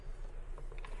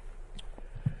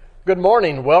Good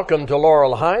morning. Welcome to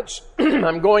Laurel Heights.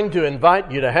 I'm going to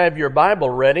invite you to have your Bible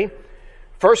ready.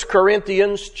 1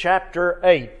 Corinthians chapter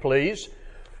 8, please.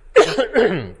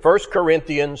 1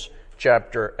 Corinthians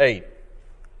chapter 8.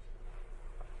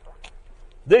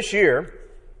 This year,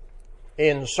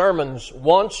 in sermons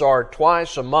once or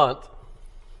twice a month,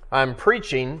 I'm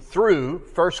preaching through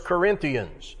 1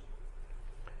 Corinthians.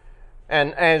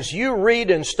 And as you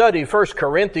read and study 1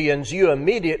 Corinthians, you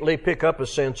immediately pick up a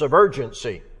sense of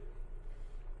urgency.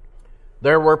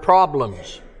 There were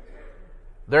problems.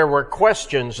 There were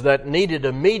questions that needed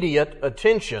immediate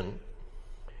attention.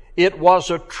 It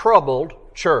was a troubled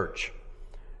church.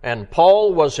 And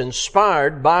Paul was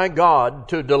inspired by God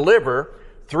to deliver,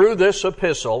 through this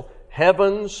epistle,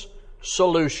 heaven's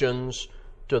solutions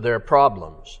to their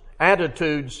problems.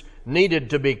 Attitudes needed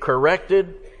to be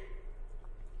corrected.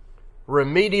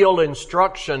 Remedial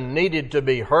instruction needed to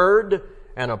be heard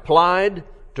and applied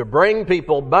to bring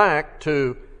people back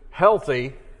to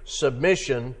healthy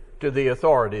submission to the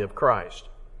authority of Christ.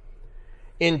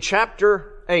 In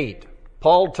chapter 8,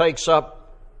 Paul takes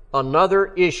up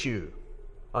another issue,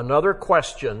 another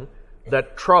question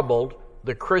that troubled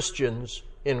the Christians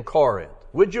in Corinth.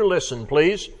 Would you listen,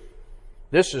 please?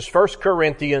 This is 1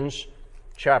 Corinthians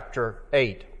chapter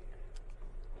 8.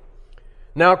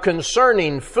 Now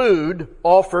concerning food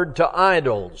offered to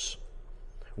idols,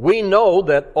 we know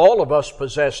that all of us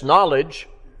possess knowledge.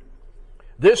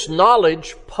 This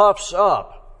knowledge puffs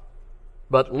up,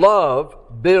 but love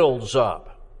builds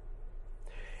up.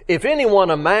 If anyone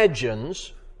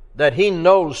imagines that he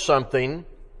knows something,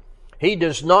 he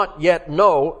does not yet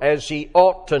know as he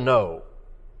ought to know.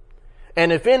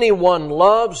 And if anyone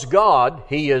loves God,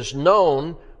 he is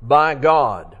known by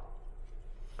God.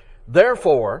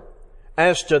 Therefore,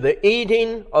 as to the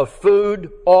eating of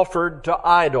food offered to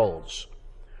idols,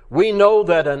 we know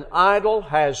that an idol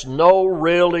has no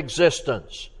real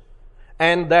existence,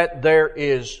 and that there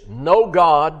is no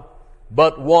God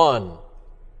but one.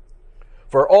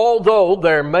 For although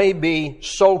there may be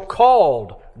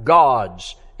so-called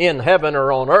gods in heaven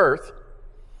or on earth,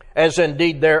 as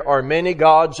indeed there are many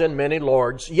gods and many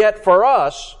lords, yet for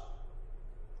us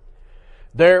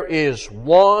there is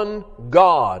one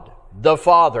God, the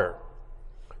Father,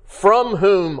 from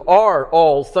whom are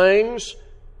all things,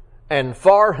 and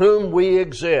for whom we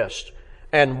exist,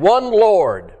 and one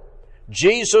Lord,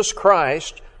 Jesus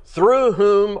Christ, through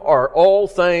whom are all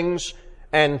things,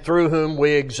 and through whom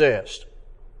we exist.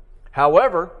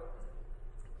 However,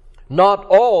 not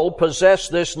all possess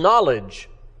this knowledge,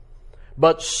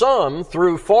 but some,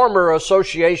 through former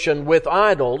association with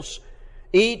idols,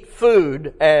 eat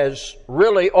food as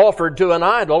really offered to an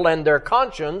idol, and their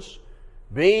conscience,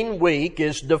 being weak,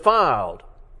 is defiled.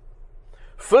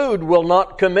 Food will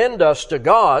not commend us to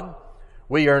God.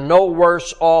 We are no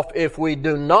worse off if we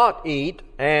do not eat,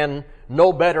 and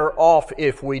no better off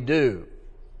if we do.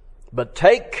 But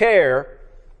take care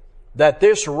that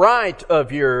this right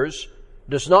of yours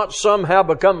does not somehow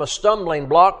become a stumbling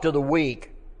block to the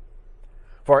weak.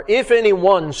 For if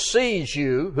anyone sees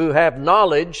you who have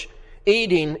knowledge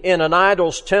eating in an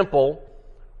idol's temple,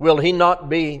 will he not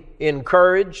be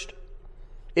encouraged,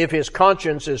 if his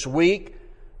conscience is weak,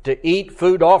 to eat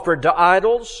food offered to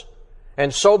idols?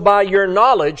 And so by your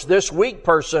knowledge, this weak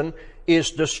person is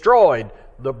destroyed,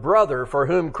 the brother for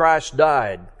whom Christ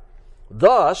died.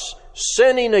 Thus,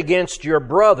 sinning against your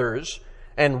brothers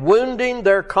and wounding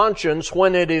their conscience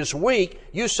when it is weak,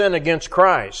 you sin against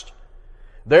Christ.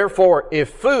 Therefore,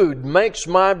 if food makes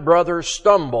my brother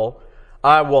stumble,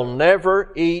 I will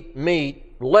never eat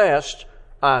meat, lest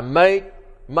I make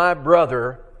my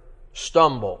brother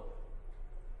stumble.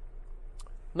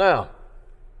 Now,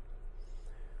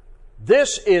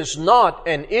 this is not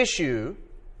an issue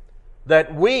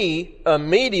that we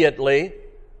immediately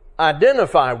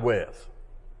identify with.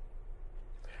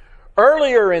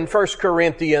 Earlier in 1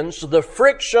 Corinthians, the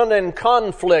friction and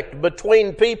conflict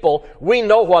between people, we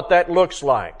know what that looks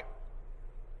like.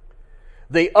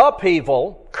 The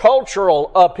upheaval, cultural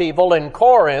upheaval in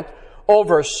Corinth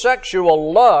over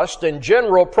sexual lust and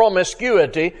general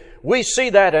promiscuity, we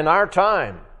see that in our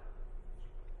time.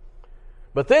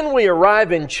 But then we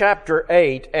arrive in chapter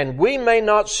 8, and we may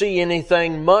not see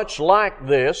anything much like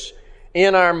this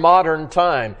in our modern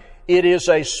time. It is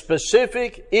a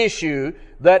specific issue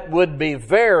that would be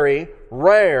very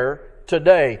rare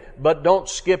today, but don't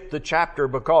skip the chapter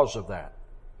because of that.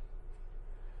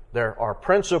 There are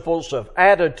principles of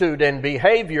attitude and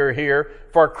behavior here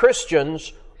for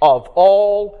Christians of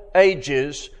all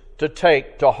ages to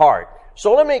take to heart.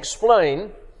 So let me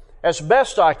explain as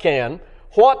best I can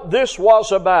what this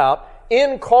was about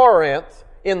in Corinth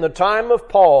in the time of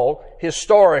Paul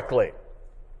historically.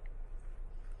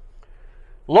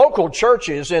 Local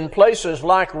churches in places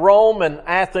like Rome and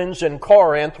Athens and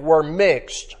Corinth were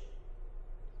mixed.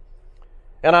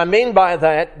 And I mean by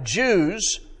that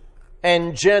Jews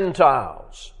and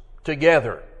Gentiles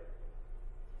together.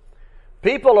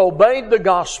 People obeyed the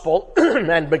gospel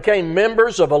and became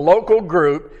members of a local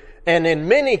group, and in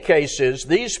many cases,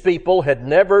 these people had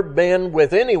never been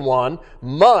with anyone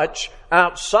much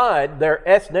outside their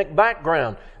ethnic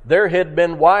background. There had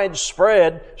been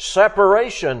widespread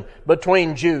separation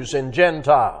between Jews and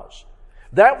Gentiles.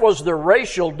 That was the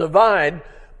racial divide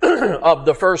of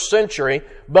the first century,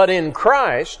 but in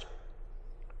Christ,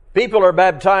 people are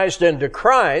baptized into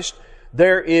Christ.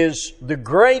 There is the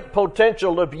great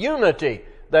potential of unity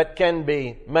that can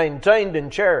be maintained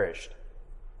and cherished.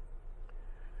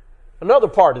 Another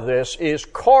part of this is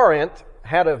Corinth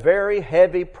had a very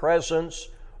heavy presence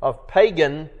of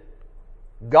pagan,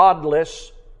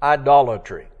 godless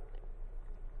idolatry.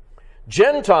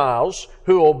 Gentiles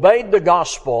who obeyed the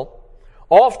gospel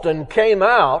often came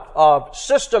out of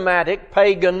systematic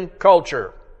pagan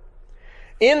culture.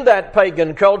 In that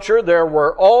pagan culture, there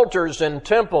were altars and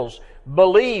temples,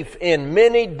 belief in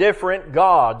many different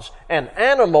gods, and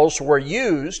animals were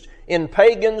used in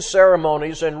pagan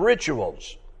ceremonies and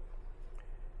rituals.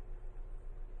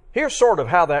 Here's sort of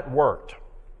how that worked.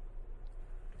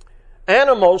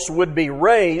 Animals would be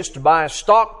raised by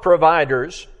stock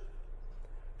providers,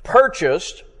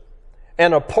 purchased,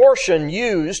 and a portion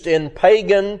used in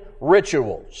pagan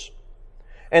rituals.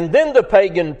 And then the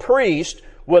pagan priest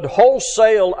would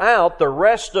wholesale out the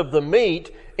rest of the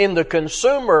meat in the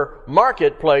consumer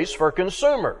marketplace for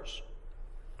consumers.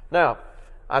 Now,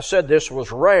 I said this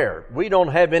was rare. We don't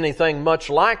have anything much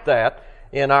like that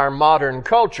in our modern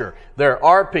culture. There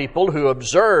are people who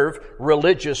observe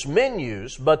religious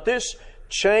menus, but this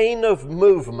chain of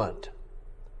movement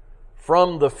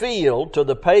from the field to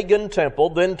the pagan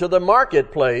temple, then to the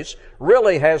marketplace,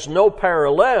 really has no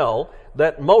parallel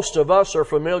that most of us are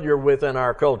familiar with in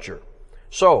our culture.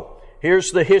 So,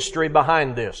 here's the history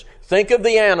behind this. Think of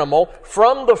the animal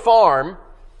from the farm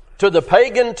to the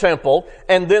pagan temple,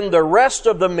 and then the rest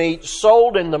of the meat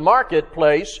sold in the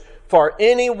marketplace for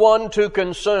anyone to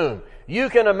consume. You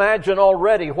can imagine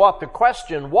already what the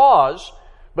question was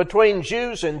between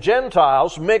Jews and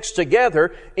Gentiles mixed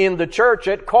together in the church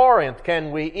at Corinth.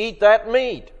 Can we eat that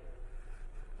meat?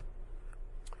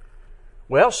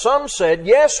 Well, some said,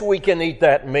 yes, we can eat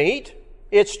that meat.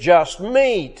 It's just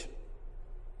meat.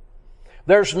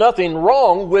 There's nothing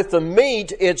wrong with the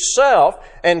meat itself,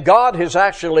 and God has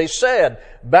actually said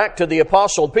back to the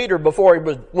Apostle Peter before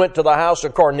he went to the house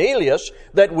of Cornelius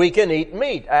that we can eat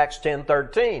meat, Acts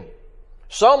 10:13.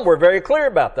 Some were very clear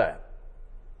about that.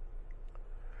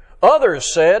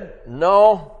 Others said,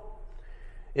 no,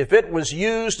 if it was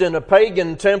used in a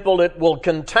pagan temple, it will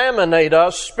contaminate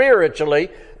us spiritually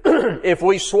if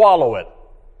we swallow it.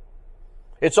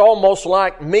 It's almost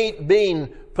like meat being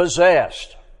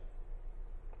possessed.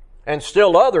 And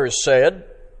still others said,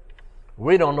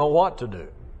 we don't know what to do.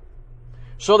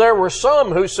 So there were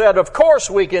some who said, of course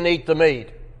we can eat the meat.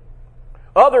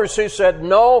 Others who said,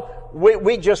 no,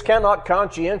 we just cannot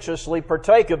conscientiously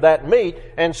partake of that meat.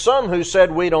 And some who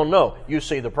said, we don't know. You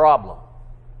see the problem.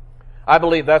 I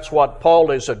believe that's what Paul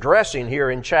is addressing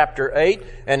here in chapter 8,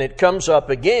 and it comes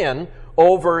up again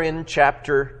over in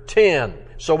chapter 10.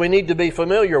 So we need to be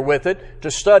familiar with it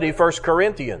to study 1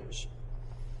 Corinthians.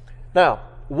 Now,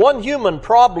 one human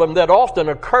problem that often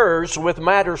occurs with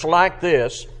matters like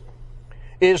this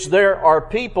is there are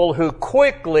people who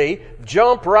quickly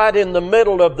jump right in the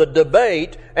middle of the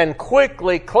debate and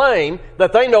quickly claim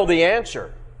that they know the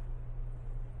answer.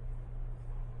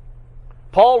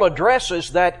 Paul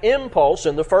addresses that impulse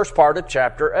in the first part of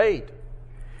chapter 8.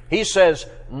 He says,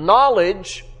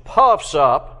 knowledge puffs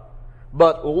up,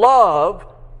 but love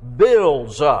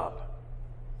builds up.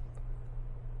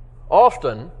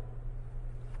 Often,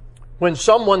 when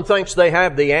someone thinks they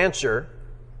have the answer,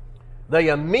 they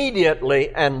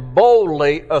immediately and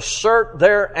boldly assert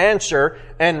their answer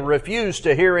and refuse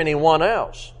to hear anyone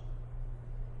else.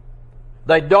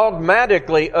 They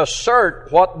dogmatically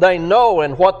assert what they know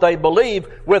and what they believe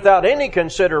without any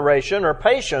consideration or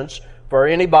patience for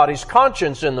anybody's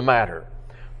conscience in the matter.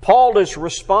 Paul is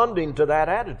responding to that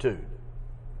attitude.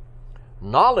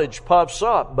 Knowledge puffs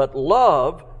up, but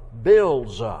love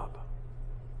builds up.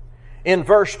 In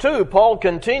verse 2, Paul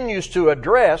continues to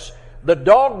address the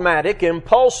dogmatic,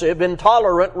 impulsive,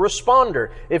 intolerant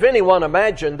responder. If anyone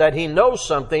imagined that he knows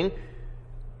something,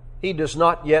 he does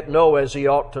not yet know as he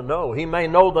ought to know. He may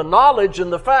know the knowledge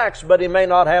and the facts, but he may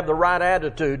not have the right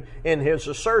attitude in his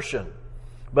assertion.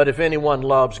 But if anyone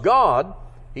loves God,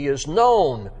 he is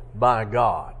known by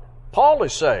God. Paul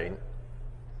is saying,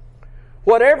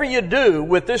 whatever you do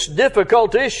with this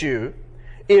difficult issue,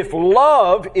 if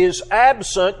love is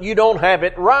absent, you don't have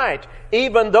it right,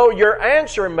 even though your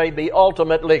answer may be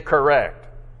ultimately correct.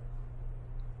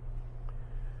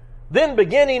 Then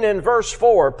beginning in verse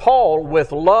 4, Paul,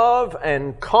 with love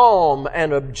and calm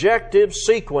and objective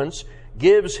sequence,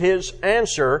 gives his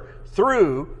answer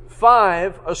through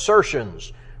 5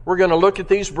 assertions. We're going to look at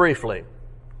these briefly.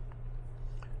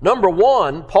 Number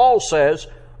 1, Paul says,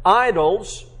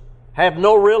 idols have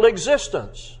no real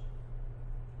existence.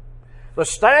 The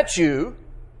statue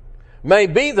may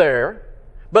be there,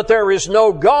 but there is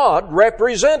no God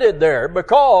represented there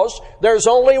because there's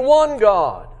only one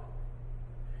God.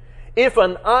 If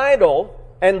an idol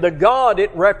and the God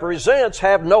it represents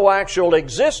have no actual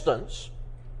existence,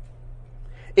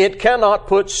 it cannot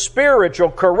put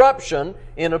spiritual corruption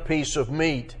in a piece of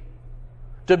meat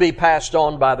to be passed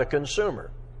on by the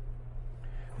consumer.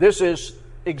 This is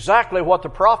exactly what the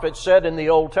prophets said in the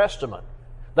Old Testament.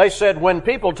 They said, when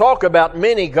people talk about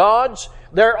many gods,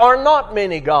 there are not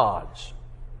many gods.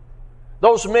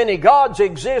 Those many gods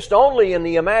exist only in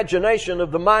the imagination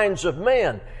of the minds of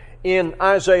men. In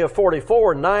Isaiah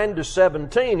 44,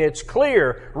 9-17, it's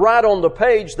clear right on the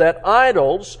page that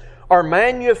idols are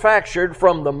manufactured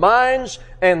from the minds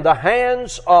and the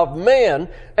hands of men.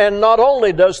 And not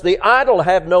only does the idol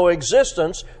have no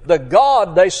existence, the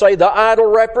God they say the idol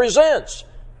represents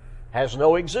has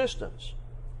no existence.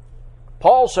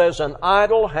 Paul says an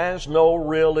idol has no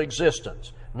real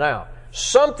existence. Now,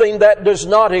 something that does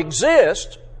not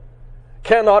exist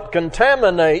cannot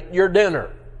contaminate your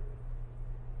dinner.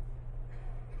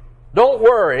 Don't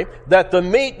worry that the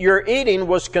meat you're eating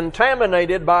was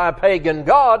contaminated by a pagan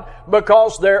god,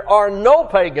 because there are no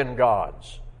pagan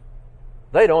gods.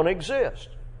 They don't exist.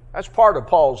 That's part of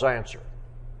Paul's answer.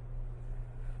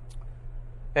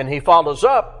 And he follows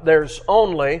up, there's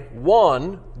only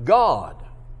one God.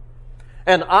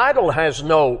 An idol has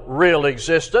no real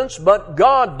existence, but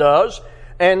God does,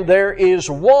 and there is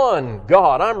one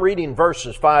God. I'm reading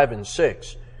verses 5 and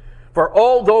 6. For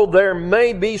although there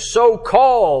may be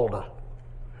so-called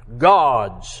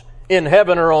gods in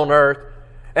heaven or on earth,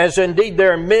 as indeed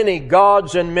there are many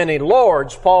gods and many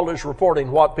lords, Paul is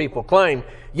reporting what people claim,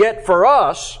 yet for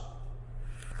us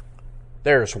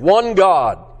there's one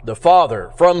God, the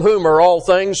Father, from whom are all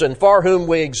things and for whom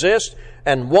we exist,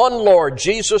 and one Lord,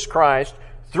 Jesus Christ,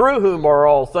 through whom are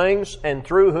all things and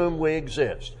through whom we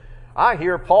exist. I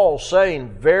hear Paul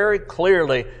saying very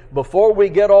clearly, before we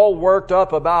get all worked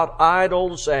up about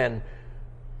idols and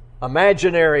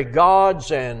imaginary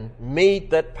gods and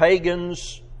meat that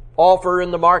pagans offer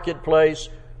in the marketplace,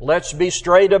 let's be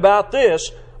straight about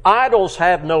this. Idols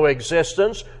have no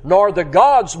existence, nor the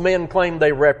gods men claim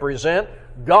they represent.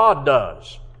 God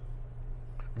does.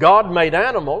 God made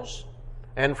animals,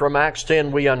 and from Acts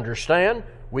 10 we understand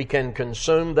we can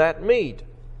consume that meat.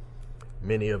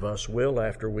 Many of us will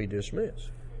after we dismiss.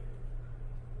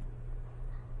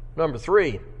 Number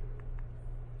 3,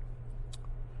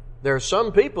 there are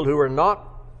some people who are not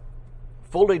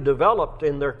fully developed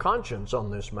in their conscience on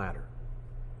this matter.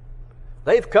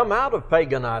 They've come out of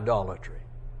pagan idolatry.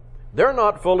 They're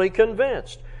not fully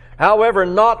convinced. However,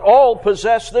 not all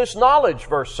possess this knowledge,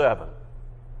 verse 7.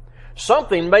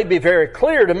 Something may be very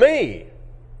clear to me.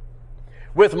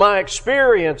 With my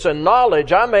experience and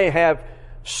knowledge, I may have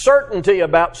certainty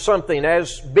about something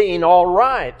as being all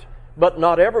right, but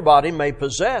not everybody may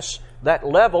possess that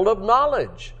level of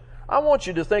knowledge. I want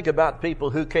you to think about people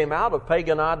who came out of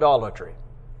pagan idolatry.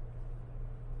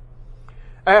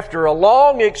 After a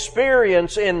long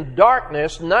experience in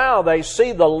darkness, now they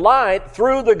see the light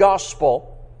through the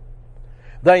gospel.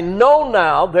 They know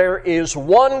now there is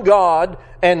one God,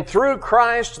 and through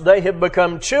Christ they have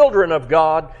become children of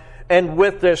God. And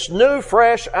with this new,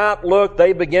 fresh outlook,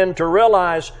 they begin to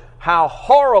realize how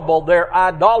horrible their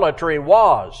idolatry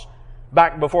was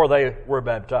back before they were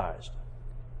baptized.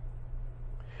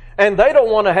 And they don't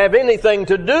want to have anything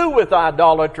to do with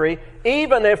idolatry,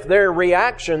 even if their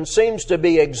reaction seems to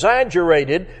be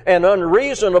exaggerated and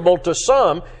unreasonable to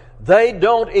some. They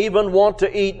don't even want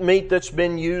to eat meat that's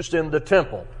been used in the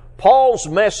temple. Paul's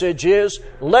message is,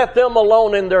 let them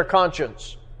alone in their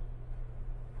conscience.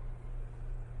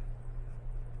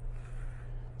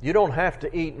 You don't have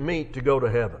to eat meat to go to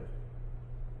heaven.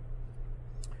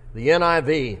 The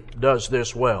NIV does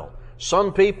this well.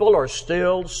 Some people are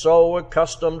still so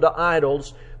accustomed to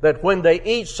idols that when they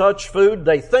eat such food,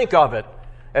 they think of it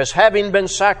as having been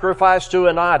sacrificed to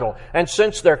an idol. And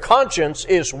since their conscience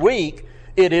is weak,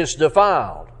 it is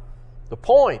defiled. The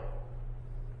point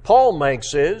Paul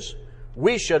makes is,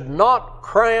 we should not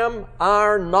cram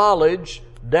our knowledge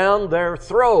down their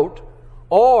throat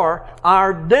or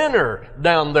our dinner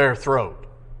down their throat.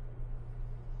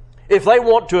 If they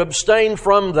want to abstain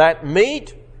from that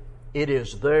meat, it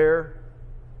is their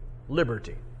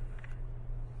liberty.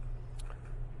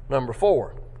 Number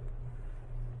 4.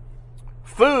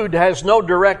 Food has no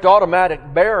direct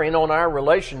automatic bearing on our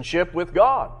relationship with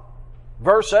God.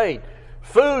 Verse 8,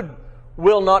 food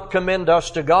will not commend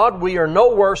us to God. We are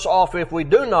no worse off if we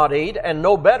do not eat, and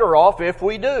no better off if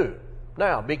we do.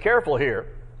 Now, be careful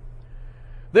here.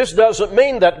 This doesn't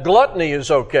mean that gluttony is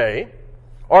okay,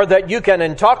 or that you can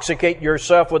intoxicate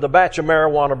yourself with a batch of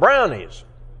marijuana brownies.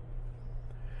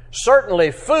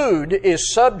 Certainly, food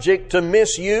is subject to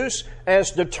misuse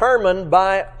as determined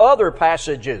by other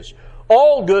passages.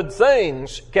 All good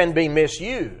things can be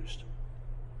misused.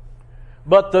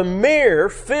 But the mere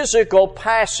physical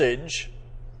passage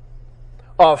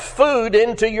of food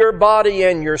into your body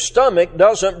and your stomach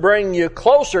doesn't bring you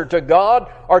closer to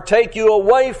God or take you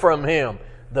away from Him.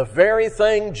 The very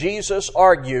thing Jesus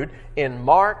argued in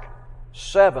Mark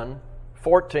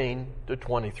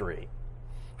 7:14-23.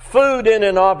 Food in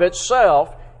and of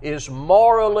itself is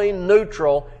morally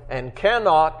neutral and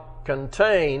cannot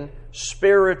contain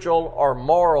spiritual or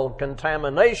moral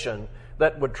contamination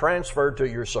that would transfer to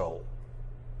your soul.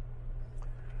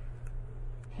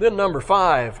 Then number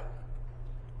 5,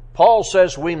 Paul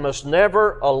says we must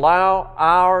never allow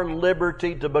our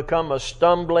liberty to become a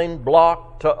stumbling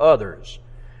block to others.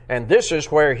 And this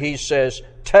is where he says,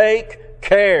 take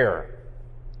care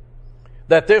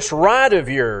that this right of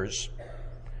yours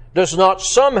does not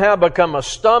somehow become a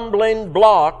stumbling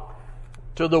block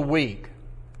to the weak.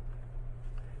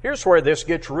 Here's where this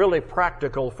gets really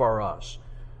practical for us,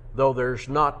 though there's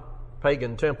not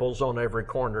pagan temples on every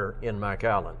corner in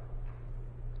McAllen.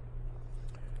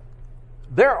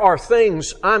 There are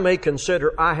things I may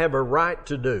consider I have a right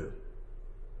to do,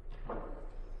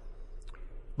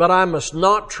 but I must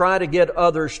not try to get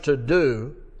others to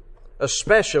do,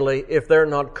 especially if they're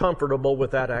not comfortable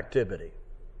with that activity.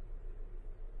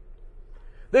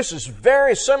 This is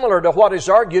very similar to what is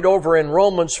argued over in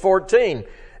Romans 14.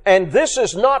 And this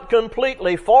is not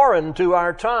completely foreign to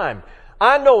our time.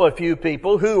 I know a few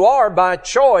people who are, by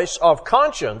choice of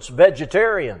conscience,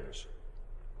 vegetarians.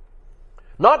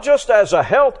 Not just as a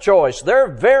health choice, they're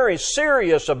very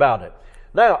serious about it.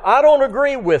 Now, I don't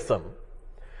agree with them,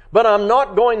 but I'm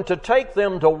not going to take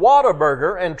them to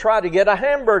Whataburger and try to get a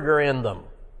hamburger in them.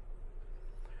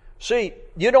 See,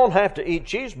 you don't have to eat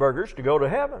cheeseburgers to go to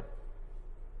heaven.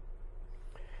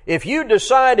 If you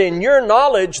decide in your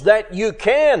knowledge that you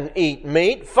can eat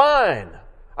meat, fine.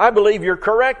 I believe you're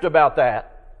correct about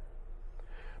that.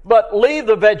 But leave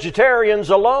the vegetarians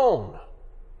alone.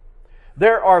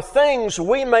 There are things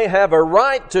we may have a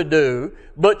right to do,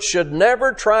 but should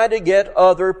never try to get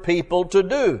other people to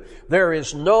do. There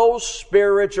is no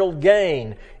spiritual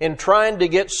gain in trying to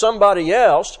get somebody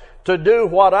else to do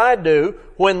what I do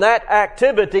when that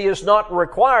activity is not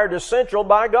required essential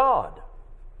by God.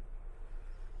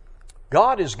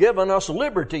 God has given us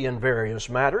liberty in various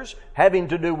matters having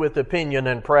to do with opinion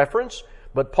and preference,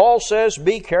 but Paul says,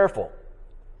 be careful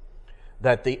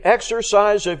that the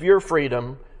exercise of your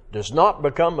freedom does not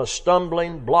become a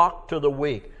stumbling block to the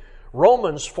weak.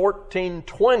 Romans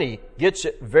 14:20 gets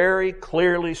it very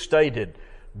clearly stated.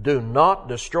 Do not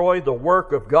destroy the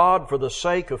work of God for the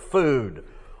sake of food.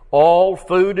 All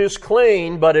food is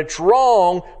clean, but it's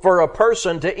wrong for a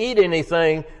person to eat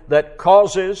anything that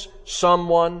causes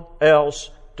someone else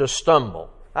to stumble.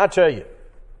 I tell you,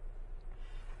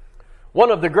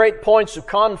 one of the great points of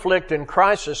conflict and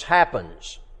crisis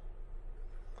happens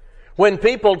when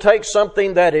people take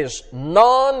something that is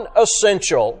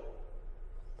non-essential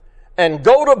and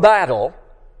go to battle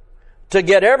to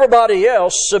get everybody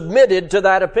else submitted to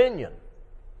that opinion.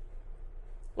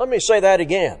 Let me say that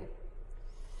again.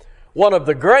 One of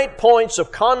the great points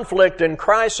of conflict and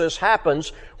crisis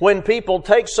happens when people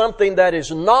take something that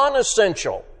is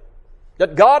non-essential,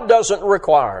 that God doesn't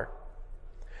require,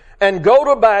 and go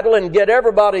to battle and get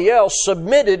everybody else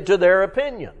submitted to their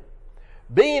opinion.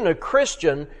 Being a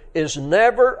Christian is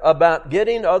never about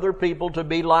getting other people to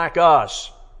be like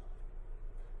us.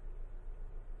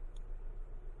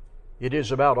 It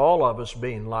is about all of us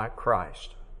being like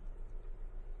Christ.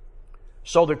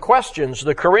 So the questions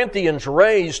the Corinthians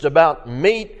raised about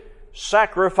meat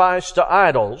sacrificed to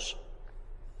idols,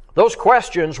 those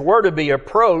questions were to be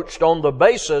approached on the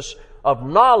basis of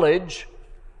knowledge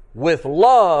with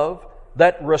love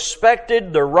that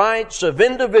respected the rights of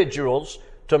individuals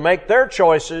to make their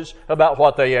choices about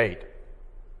what they ate,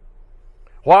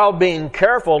 while being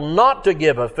careful not to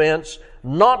give offense,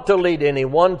 not to lead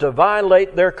anyone to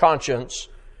violate their conscience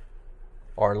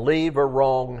or leave a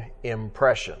wrong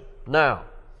impression. Now,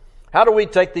 how do we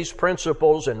take these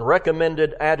principles and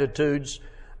recommended attitudes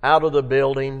out of the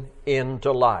building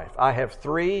into life? I have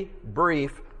 3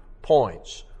 brief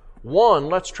points. 1,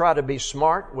 let's try to be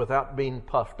smart without being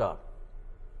puffed up.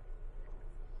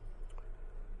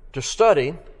 To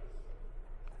study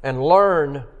and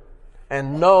learn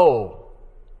and know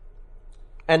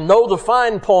the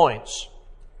fine points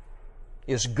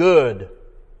is good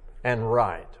and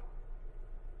right.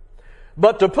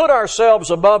 But to put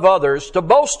ourselves above others, to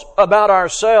boast about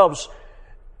ourselves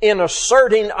in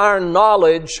asserting our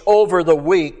knowledge over the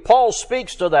weak, Paul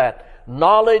speaks to that.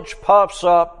 Knowledge puffs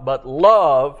up, but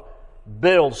love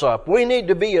builds up. We need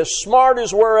to be as smart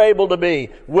as we're able to be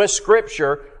with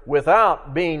Scripture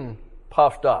without being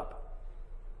puffed up.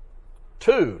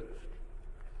 2,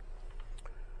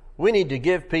 we need to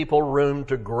give people room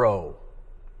to grow.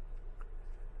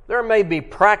 There may be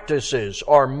practices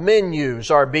or menus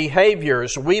or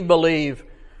behaviors we believe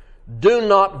do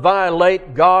not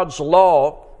violate God's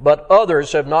law, but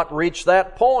others have not reached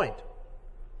that point.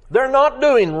 They're not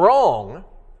doing wrong.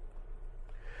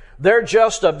 They're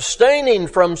just abstaining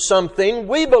from something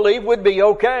we believe would be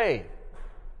okay.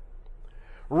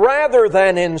 Rather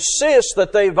than insist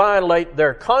that they violate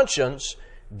their conscience,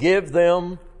 give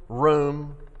them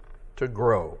room to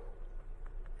grow.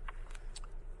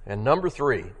 And number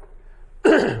 3,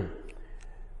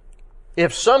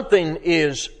 if something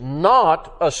is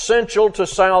not essential to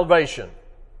salvation,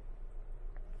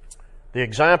 the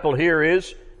example here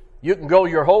is you can go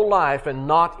your whole life and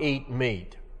not eat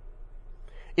meat.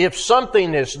 If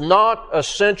something is not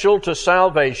essential to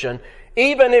salvation,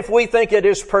 even if we think it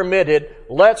is permitted,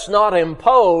 let's not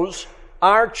impose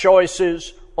our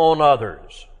choices on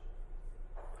others.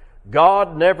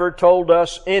 God never told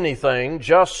us anything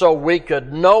just so we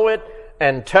could know it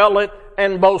and tell it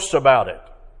and boast about it.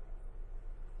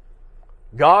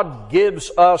 God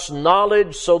gives us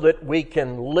knowledge so that we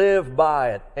can live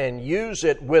by it and use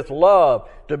it with love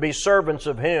to be servants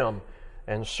of Him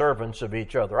and servants of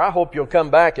each other. I hope you'll come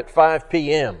back at 5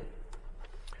 p.m.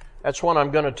 That's when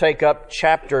I'm going to take up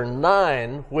chapter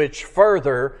 9, which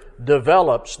further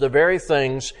develops the very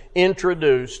things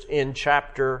introduced in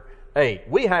chapter 8.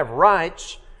 We have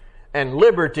rights and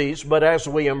liberties, but as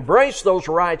we embrace those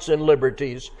rights and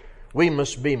liberties, we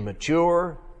must be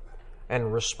mature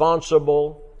and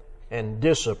responsible and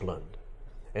disciplined.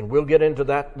 And we'll get into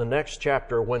that in the next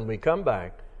chapter when we come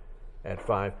back at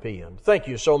 5 p.m. Thank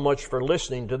you so much for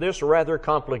listening to this rather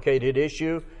complicated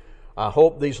issue. I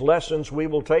hope these lessons we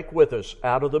will take with us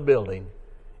out of the building,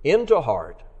 into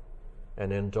heart,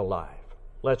 and into life.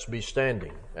 Let's be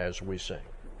standing as we sing.